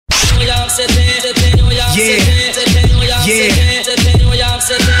For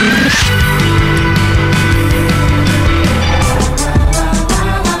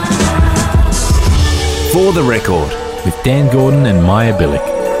the Record with Dan Gordon and Maya Billick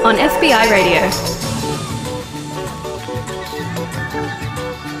on FBI Radio.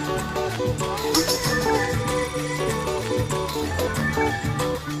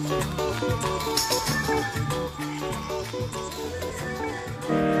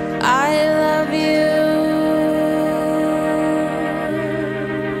 I love you.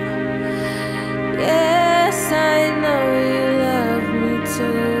 Yes, I know you love me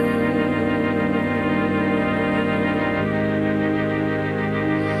too.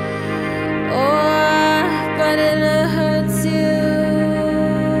 Oh, but it hurts you.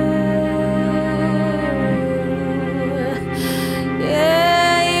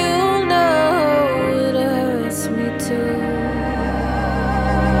 Yeah, you know it hurts me too.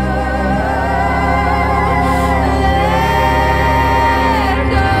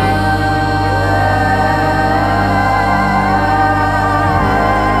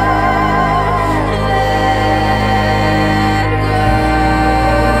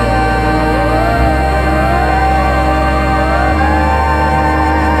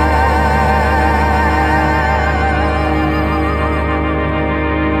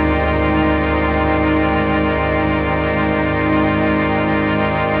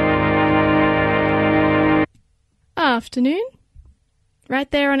 Afternoon. Right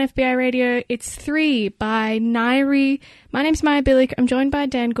there on FBI Radio, it's 3 by Nairi. My name's Maya Billick. I'm joined by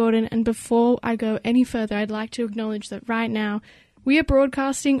Dan Gordon, and before I go any further, I'd like to acknowledge that right now we are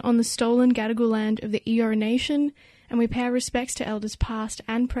broadcasting on the stolen Gadigal land of the Eora Nation, and we pay our respects to elders past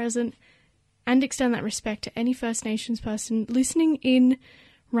and present, and extend that respect to any First Nations person listening in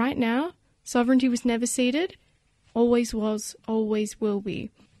right now. Sovereignty was never ceded, always was, always will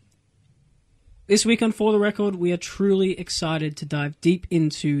be. This week on For the Record, we are truly excited to dive deep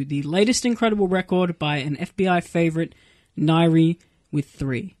into the latest incredible record by an FBI favourite, Nairi, with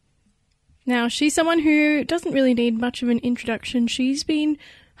 3. Now, she's someone who doesn't really need much of an introduction. She's been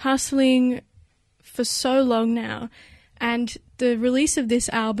hustling for so long now, and the release of this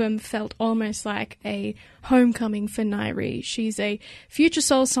album felt almost like a homecoming for Nairi. She's a future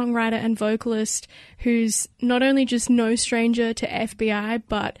soul songwriter and vocalist who's not only just no stranger to FBI,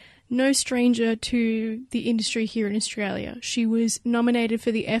 but no stranger to the industry here in Australia. She was nominated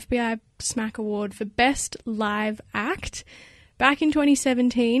for the FBI SMAC Award for Best Live Act back in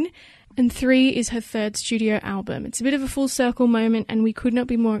 2017, and 3 is her third studio album. It's a bit of a full circle moment, and we could not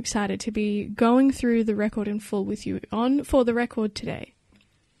be more excited to be going through the record in full with you on For the Record today.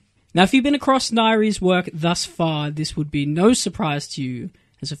 Now, if you've been across Nairi's work thus far, this would be no surprise to you,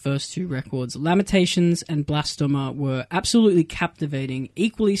 as the first 2 records, Lamentations and Blastoma, were absolutely captivating.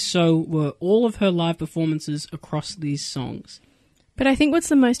 Equally so were all of her live performances across these songs. But I think what's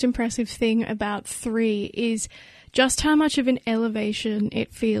the most impressive thing about 3 is just how much of an elevation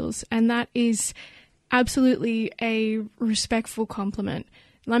it feels, and that is absolutely a respectful compliment.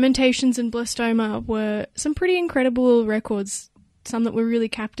 Lamentations and Blastoma were some pretty incredible records, some that were really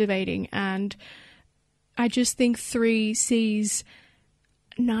captivating, and I just think 3 sees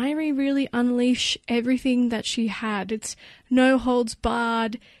Nairi really unleash everything that she had. It's no holds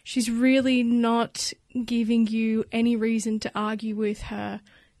barred. She's really not giving you any reason to argue with her,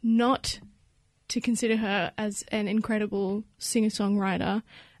 not to consider her as an incredible singer-songwriter.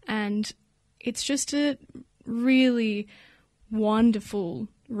 And it's just a really wonderful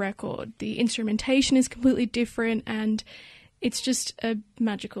record. The instrumentation is completely different, and it's just a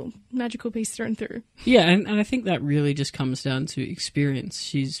magical piece through and through. Yeah, and I think that really just comes down to experience.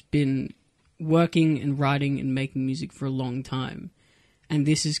 She's been working and writing and making music for a long time, and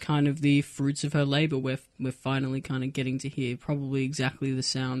this is kind of the fruits of her labour. We're finally kind of getting to hear probably exactly the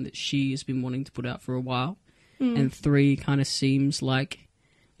sound that she has been wanting to put out for a while, and 3 kind of seems like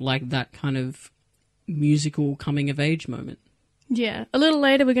that kind of musical coming-of-age moment. Yeah. A little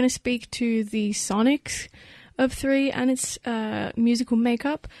later, we're going to speak to the sonics of 3 and its musical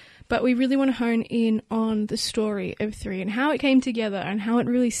makeup, but we really want to hone in on the story of 3 and how it came together and how it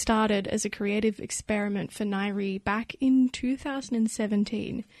really started as a creative experiment for Nairi back in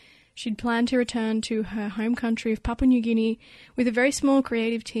 2017. She'd planned to return to her home country of Papua New Guinea with a very small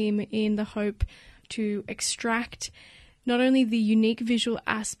creative team in the hope to extract not only the unique visual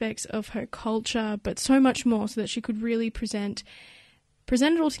aspects of her culture, but so much more, so that she could really present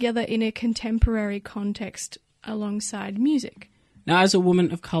it all together in a contemporary context alongside music. Now, as a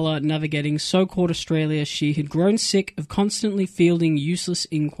woman of colour navigating so-called Australia, she had grown sick of constantly fielding useless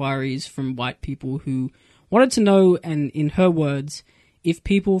inquiries from white people who wanted to know, and in her words, if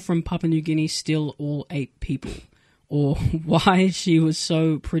people from Papua New Guinea still all ate people, or why she was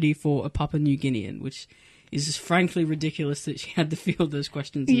so pretty for a Papua New Guinean, which is frankly ridiculous that she had to field those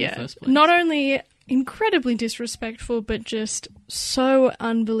questions in the first place. Not only incredibly disrespectful, but just so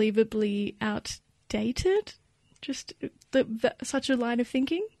unbelievably outdated. Just such a line of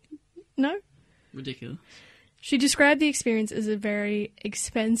thinking. No? Ridiculous. She described the experience as a very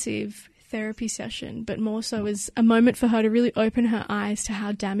expensive therapy session, but more so as a moment for her to really open her eyes to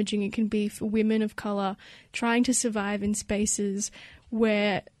how damaging it can be for women of colour trying to survive in spaces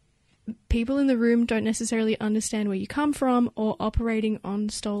where people in the room don't necessarily understand where you come from or operating on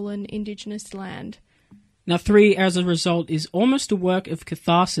stolen Indigenous land. Now, 3, as a result, is almost a work of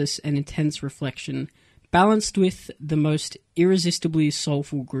catharsis and intense reflection, balanced with the most irresistibly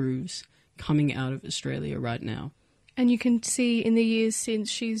soulful grooves coming out of Australia right now. And you can see in the years since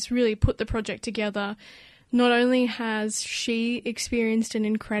she's really put the project together, not only has she experienced an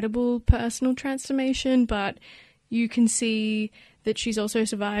incredible personal transformation, but you can see that she's also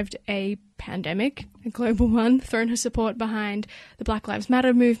survived a pandemic, a global one, thrown her support behind the Black Lives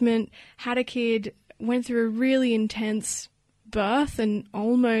Matter movement, had a kid, went through a really intense birth and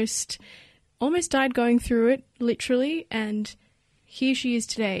almost died going through it, literally, and here she is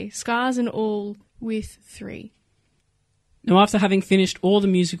today, scars and all, with 3. Now, after having finished all the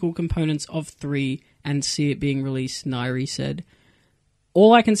musical components of 3 and see it being released, Nairi said,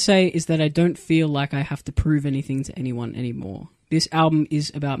 "All I can say is that I don't feel like I have to prove anything to anyone anymore. This album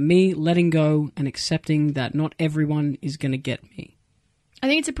is about me letting go and accepting that not everyone is going to get me." I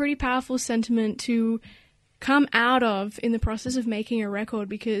think it's a pretty powerful sentiment to come out of in the process of making a record,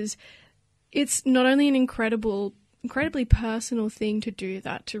 because it's not only an incredibly personal thing to do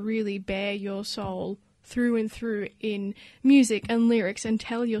that, to really bare your soul through and through in music and lyrics and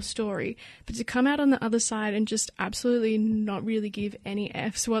tell your story, but to come out on the other side and just absolutely not really give any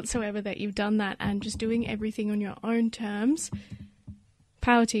Fs whatsoever that you've done that and just doing everything on your own terms.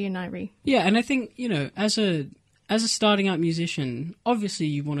 Power to you, Nairi. Yeah, and I think, as a starting out musician, obviously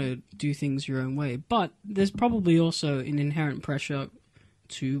you want to do things your own way, but there's probably also an inherent pressure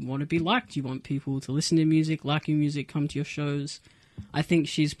to want to be liked. You want people to listen to music, like your music, come to your shows. I think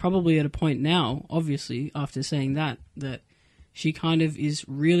she's probably at a point now, obviously, after saying that she kind of is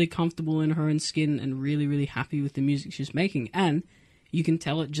really comfortable in her own skin and really, really happy with the music she's making. And you can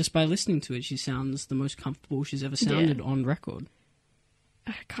tell it just by listening to it. She sounds the most comfortable she's ever sounded on record.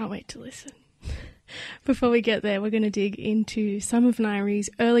 I can't wait to listen. Before we get there, we're going to dig into some of Nairi's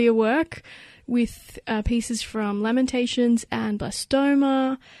earlier work with pieces from Lamentations and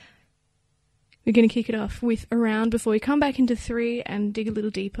Blastoma. We're going to kick it off with Around before we come back into 3 and dig a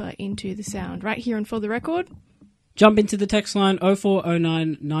little deeper into the sound. Right here on For the Record. Jump into the text line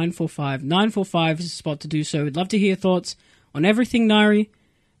 0409 945 945 is the spot to do so. We'd love to hear thoughts on everything Nairi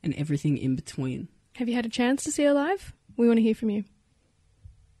and everything in between. Have you had a chance to see her live? We want to hear from you.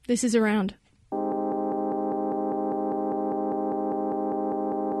 This is Around.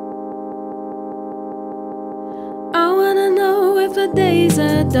 I wanna know if the days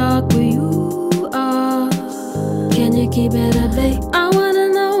are dark where you are. Can you keep it at bay? I wanna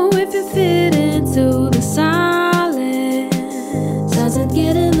know if you fit into the silence. Does it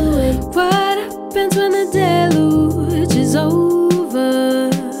get in the way? What happens when the deluge is over?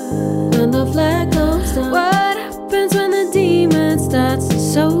 When the flag comes down? What happens when the demon starts to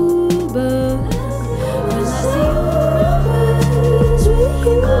sober? When I see you numbers, we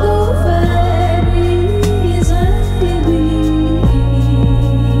can go very easily.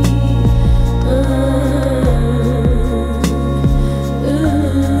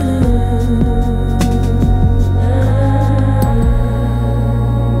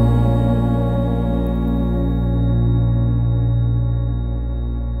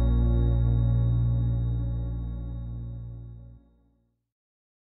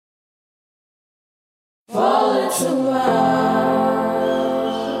 Fall into my arms,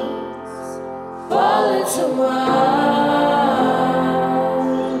 fall into my arms,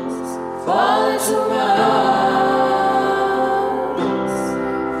 fall into my arms,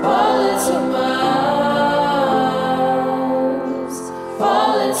 fall into my arms,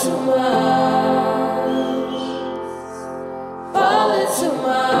 fall into my arms, fall into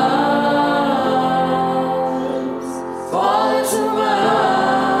my arms, fall into my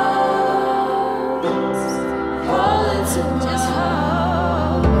arms, fall into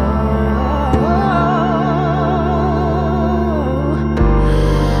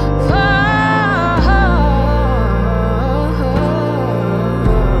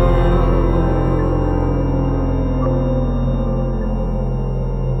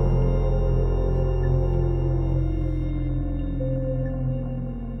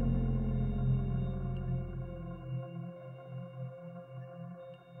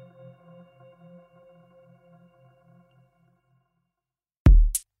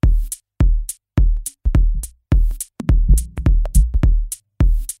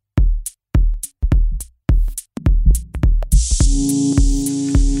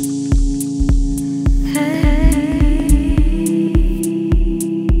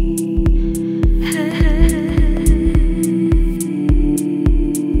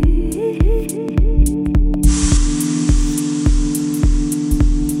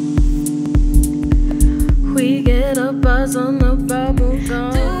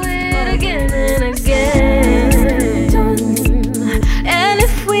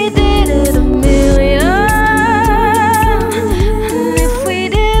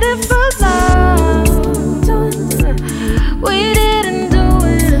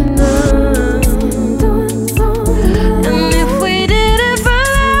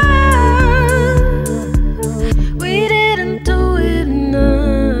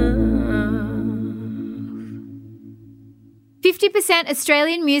 100%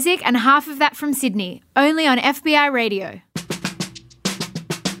 Australian music and half of that from Sydney, only on FBI Radio.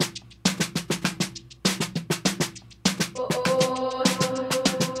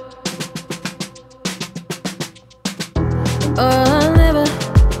 Oh, I never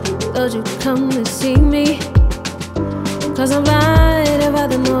thought you'd come to see me, 'cause I'm blinded by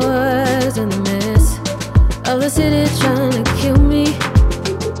the noise and the mess of the city trying to kill me.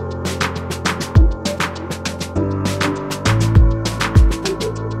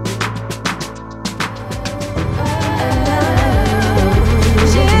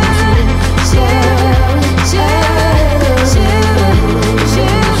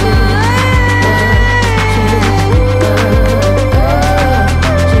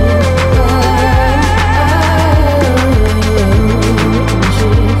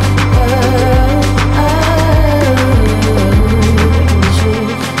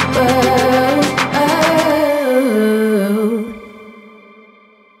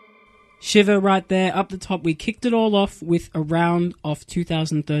 Shiver right there. Up the top, we kicked it all off with a round of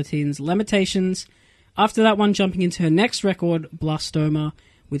 2013's Limitations. After that one, jumping into her next record, Blastoma,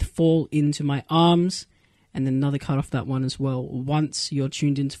 with Fall Into My Arms. And then another cut off that one as well. Once you're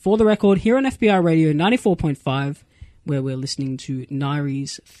tuned into For the Record here on FBI Radio 94.5, where we're listening to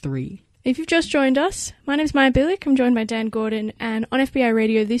Nairi's 3. If you've just joined us, my name's Maya Billick. I'm joined by Dan Gordon, and on FBI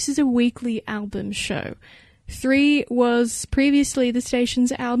Radio, this is a weekly album show. 3 was previously the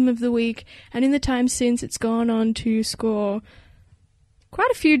station's album of the week, and in the time since, it's gone on to score quite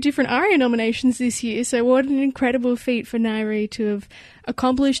a few different ARIA nominations this year, so what an incredible feat for Nairi to have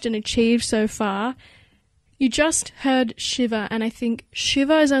accomplished and achieved so far. You just heard Shiver, and I think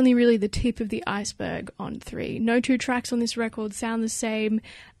Shiver is only really the tip of the iceberg on 3. No two tracks on this record sound the same,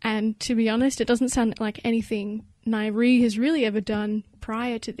 and to be honest, it doesn't sound like anything Nairi has really ever done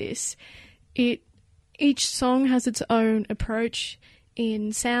prior to this. Each song has its own approach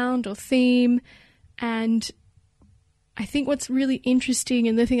in sound or theme, and I think what's really interesting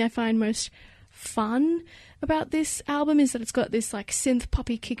and the thing I find most fun about this album is that it's got this like synth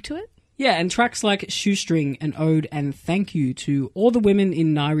poppy kick to it. Yeah, and tracks like Shoestring, An Ode and Thank You to All the Women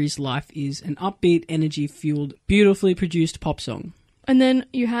in Nairi's Life is an upbeat, energy-fueled, beautifully produced pop song. And then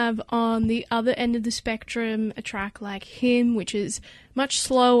you have on the other end of the spectrum a track like Him, which is much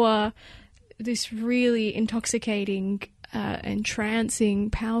slower, this really intoxicating, entrancing,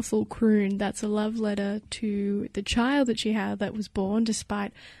 powerful croon that's a love letter to the child that she had that was born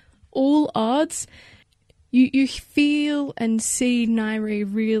despite all odds. You feel and see Nairi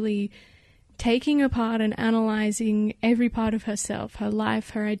really taking apart and analysing every part of herself, her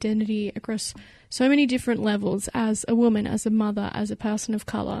life, her identity across so many different levels as a woman, as a mother, as a person of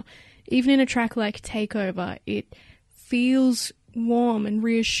colour. Even in a track like Takeover, it feels warm and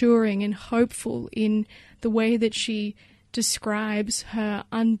reassuring and hopeful in the way that she describes her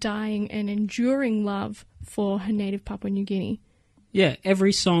undying and enduring love for her native Papua New Guinea. Yeah,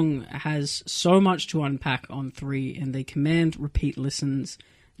 every song has so much to unpack on 3, and they command repeat listens,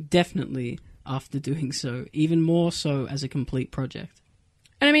 definitely after doing so, even more so as a complete project.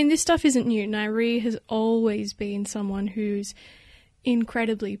 And I mean, this stuff isn't new. Nairi has always been someone who's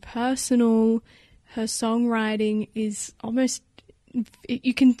incredibly personal. Her songwriting is almost,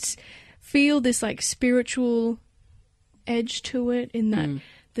 you can feel this like spiritual edge to it in that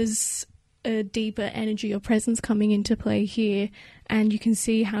there's a deeper energy or presence coming into play here, and you can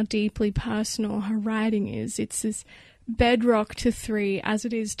see how deeply personal her writing is. It's this bedrock to 3 as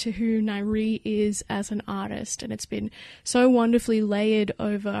it is to who Nairi is as an artist, and it's been so wonderfully layered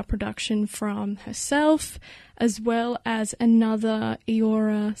over production from herself as well as another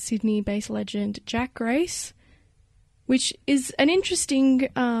Eora Sydney-based legend, Jack Grace, which is an interesting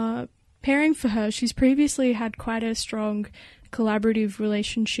pairing for her. She's previously had quite a strong collaborative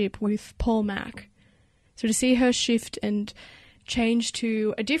relationship with Paul Mac. So to see her shift and change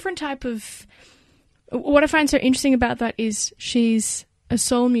to a different type of... What I find so interesting about that is she's a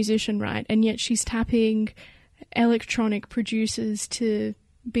soul musician, right? And yet she's tapping electronic producers to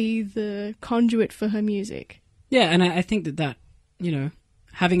be the conduit for her music. Yeah, and I think that, you know,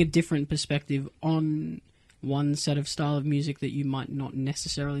 having a different perspective on one set of style of music that you might not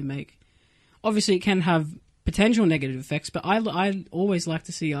necessarily make. Obviously, it can have potential negative effects, but I always like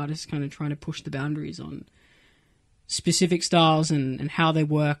to see artists kind of trying to push the boundaries on specific styles and how they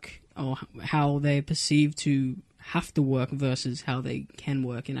work or how they're perceived to have to work versus how they can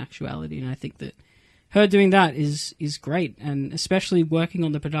work in actuality. And I think that her doing that is great, and especially working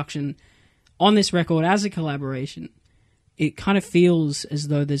on the production on this record as a collaboration. It kind of feels as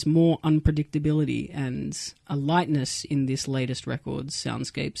though there's more unpredictability and a lightness in this latest record's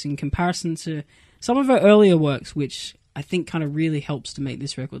soundscapes in comparison to some of her earlier works, which I think kind of really helps to make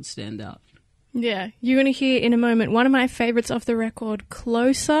this record stand out. Yeah, you're going to hear in a moment one of my favourites off the record,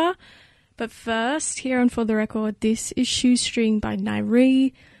 Closer. But first, here on For the Record, this is Shoestring by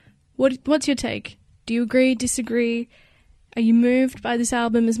Nairi. What's your take? Do you agree, disagree? Are you moved by this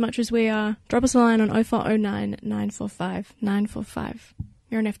album as much as we are? Drop us a line on 0409 945 945.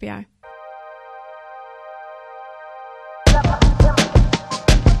 You're on FBI.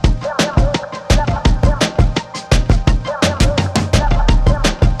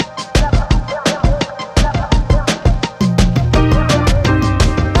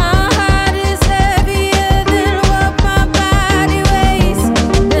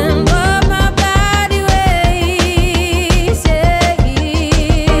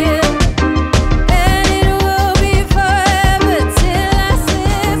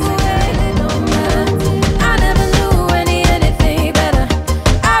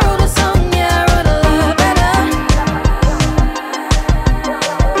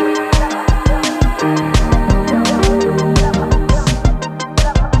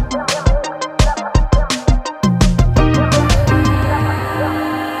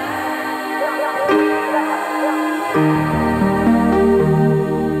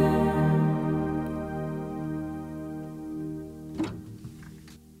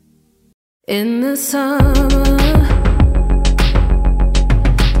 In the summer,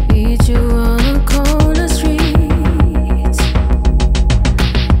 meet you on a corner street,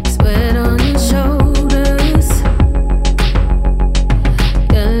 sweat on your shoulders,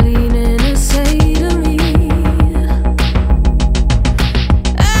 you're leaning to say to me,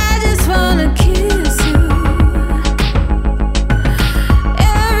 I just wanna kiss you,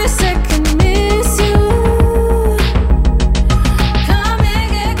 every second miss you, come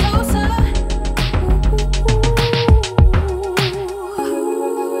and get closer.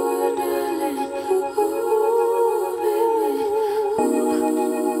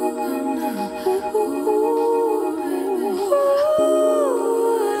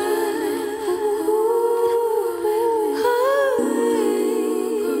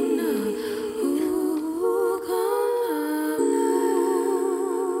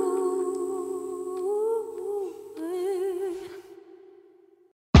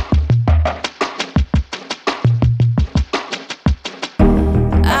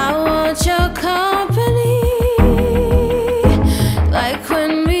 I want your company, like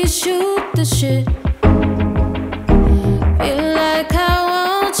when we shoot the shit. Feel like I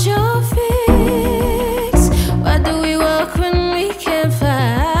want your fix. Why do we walk when we can't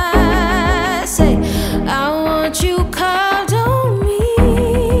fly? Say, I want you carved on me,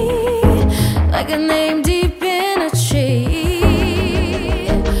 like a name deep in a tree.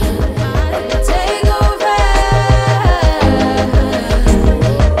 Take over,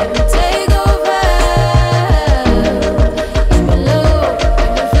 take over. Below,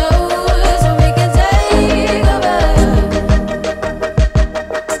 flow, so we can take over.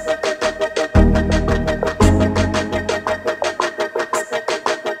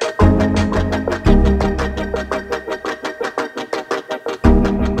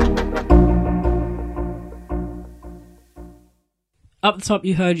 Up the top,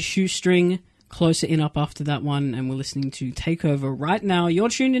 you heard Shoestring, Closer in up after that one, and we're listening to Takeover right now. You're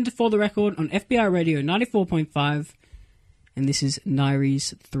tuned into For the Record on FBI Radio 94.5, and this is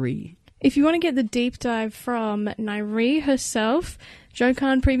Nairi's 3. If you want to get the deep dive from Nairi herself, Joe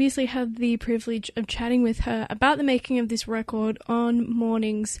Khan previously had the privilege of chatting with her about the making of this record on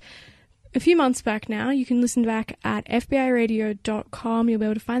Mornings a few months back now. You can listen back at fbiradio.com. You'll be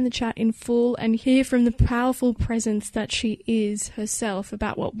able to find the chat in full and hear from the powerful presence that she is herself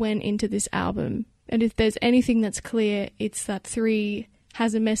about what went into this album. And if there's anything that's clear, it's that 3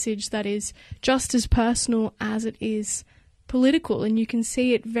 has a message that is just as personal as it is political, and you can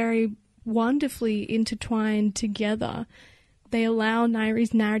see it very wonderfully intertwined together. They allow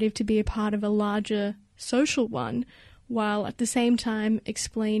Nairi's narrative to be a part of a larger social one, while at the same time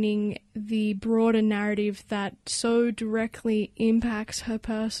explaining the broader narrative that so directly impacts her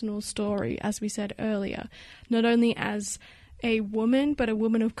personal story, as we said earlier, not only as a woman, but a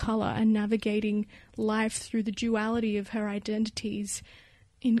woman of colour, and navigating life through the duality of her identities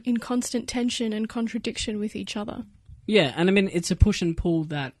in constant tension and contradiction with each other. Yeah, and I mean, it's a push and pull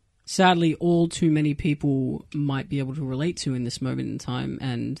that sadly all too many people might be able to relate to in this moment in time,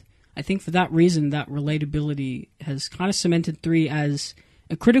 and I think for that reason, that relatability has kind of cemented 3 as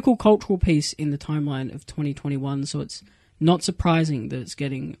a critical cultural piece in the timeline of 2021, so it's not surprising that it's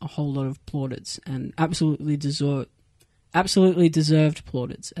getting a whole lot of plaudits, and absolutely deserved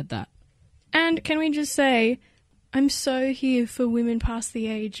plaudits at that. And can we just say, I'm so here for women past the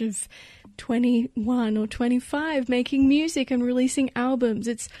age of 21 or 25 making music and releasing albums.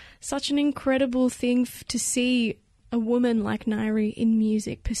 It's such an incredible thing to see a woman like Nairi in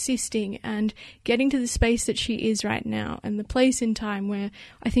music, persisting and getting to the space that she is right now, and the place in time where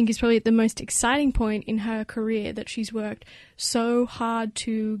I think is probably at the most exciting point in her career that she's worked so hard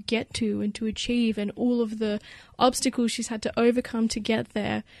to get to and to achieve, and all of the obstacles she's had to overcome to get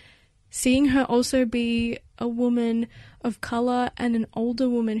there. Seeing her also be a woman of colour and an older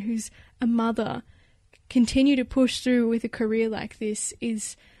woman who's a mother continue to push through with a career like this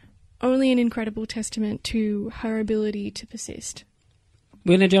is only an incredible testament to her ability to persist.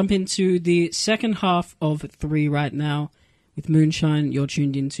 We're going to jump into the second half of 3 right now with Moonshine. You're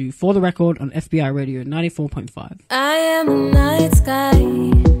tuned into For the Record on FBI Radio 94.5. I am a night sky,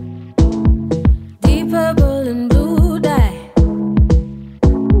 deep purple and blue dye.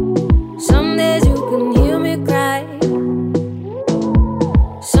 Some days you can hear me cry.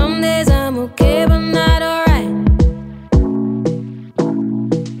 Some days I'm okay but not alright.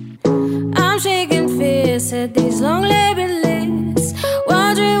 I'm shaking fierce at these long label lists,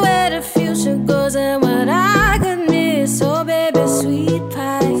 wondering where the future goes and what I could miss. Oh baby, sweet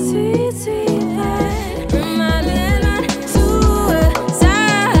pie, sweet, sweet pie, remind me of my suicide.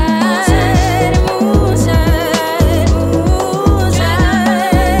 Moonshine, moonshine,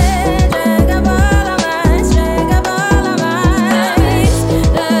 drink up all of mine, drink up all of mine.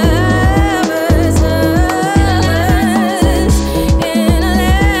 Lovers, lovers, in a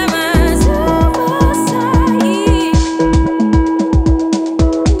lemon suicide.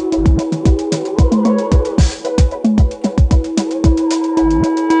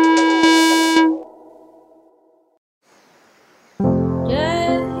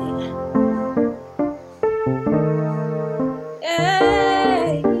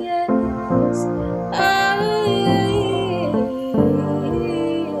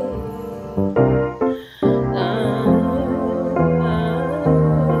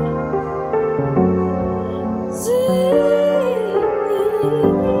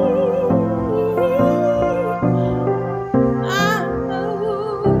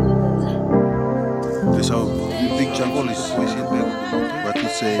 This whole big jungle is always in there, but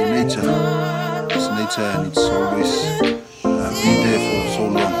it's nature. It's nature and it's always been there for so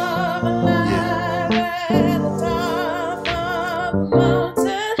long. Yeah.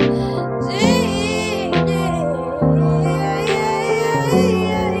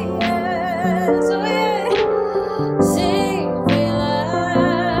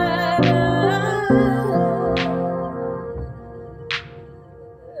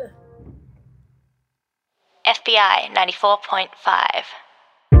 FBI 94.5.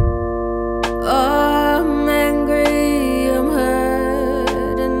 I'm angry, I'm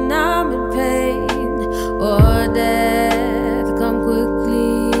hurt, and I'm in pain. Or death come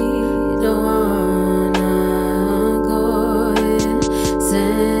quickly, don't wanna go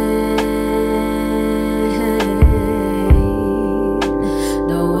insane.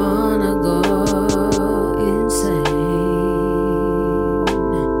 Don't wanna go insane.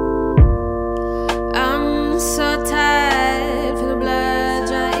 I'm so tired, feel the blood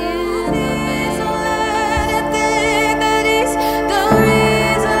drying. Please don't let it think that he's the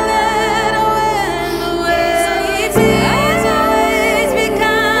reason that I went away. Please always be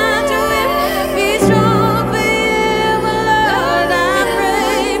kind to him, be strong for him, Lord, I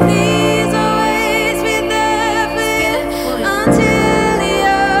pray. Please always be there for him until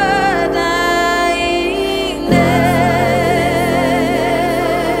you're dying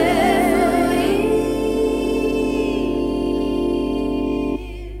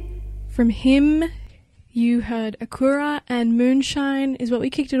From him, you heard Akura, and Moonshine is what we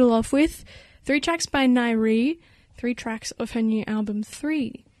kicked it all off with. 3 tracks by Nairi, 3 tracks of her new album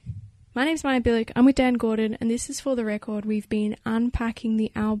 3. My name's Maya Billick, I'm with Dan Gordon, and this is For the Record. We've been unpacking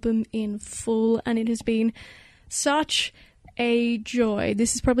the album in full, and it has been such a joy.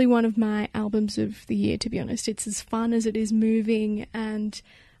 This is probably one of my albums of the year, to be honest. It's as fun as it is moving, and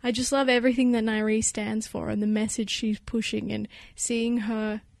I just love everything that Nairi stands for and the message she's pushing, and seeing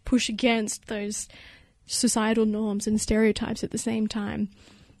her push against those societal norms and stereotypes at the same time.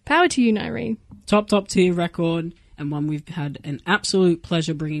 Power to you, Nairi. Top tier record, and one we've had an absolute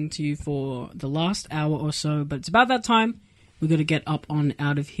pleasure bringing to you for the last hour or so. But it's about that time. We've got to get up on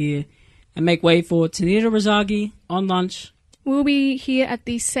out of here and make way for Tanita Razagi on lunch. We'll be here at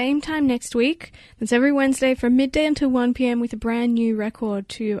the same time next week. That's every Wednesday from midday until 1 p.m. with a brand new record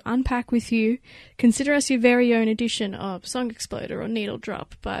to unpack with you. Consider us your very own edition of Song Exploder or Needle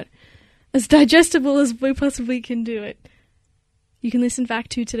Drop, but as digestible as we possibly can do it. You can listen back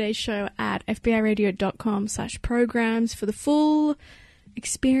to today's show at fbiradio.com/programs for the full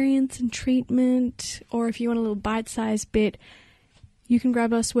experience and treatment, or if you want a little bite-sized bit, you can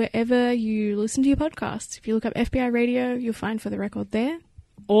grab us wherever you listen to your podcasts. If you look up FBI Radio, you'll find For the Record there.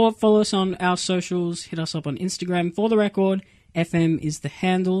 Or follow us on our socials. Hit us up on Instagram, For the Record. FM is the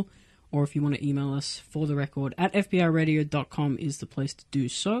handle. Or if you want to email us, fortherecord@fbiradio.com is the place to do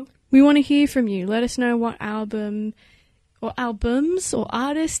so. We want to hear from you. Let us know what album or albums or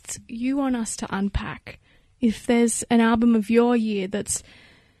artists you want us to unpack. If there's an album of your year that's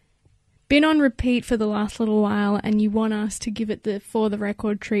been on repeat for the last little while and you want us to give it the For the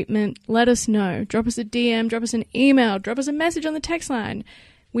Record treatment, let us know. Drop us a DM, drop us an email, drop us a message on the text line.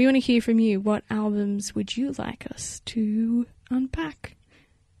 We want to hear from you. What albums would you like us to unpack?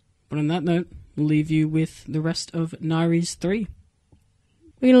 But on that note, we'll leave you with the rest of Nairi's 3.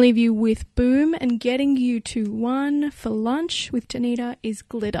 We're going to leave you with Boom, and getting you to 1 for lunch with Tanita is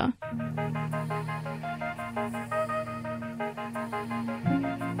Glitter.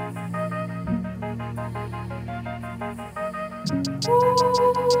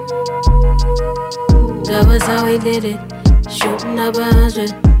 That was how we did it. Shooting up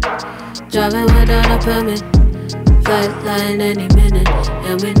 100, driving without a permit, flight line any minute,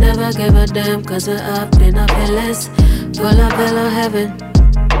 and we never gave a damn, cause we're up in our pillars, full of hello heaven.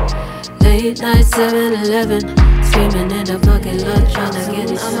 Late night 7-Eleven, screaming in the fucking lot, trying to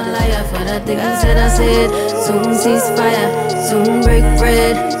get it. I'm a liar for the things that I said. Soon cease fire, soon break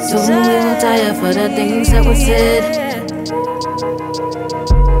bread, soon we will tire for the things that were said.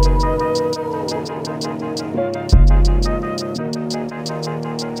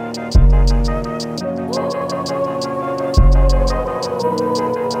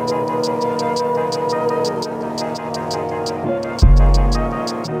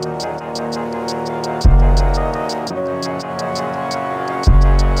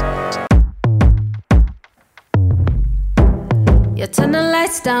 You turn the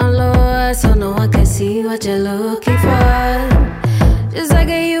lights down low so no one can see what you're looking for. Just like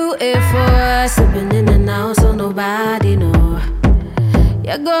a UFO, slipping in and out so nobody know.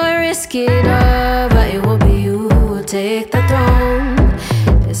 You're going risk it all, but it won't be you who will take the throne.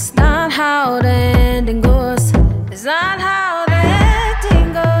 It's not how the ending goes. It's not how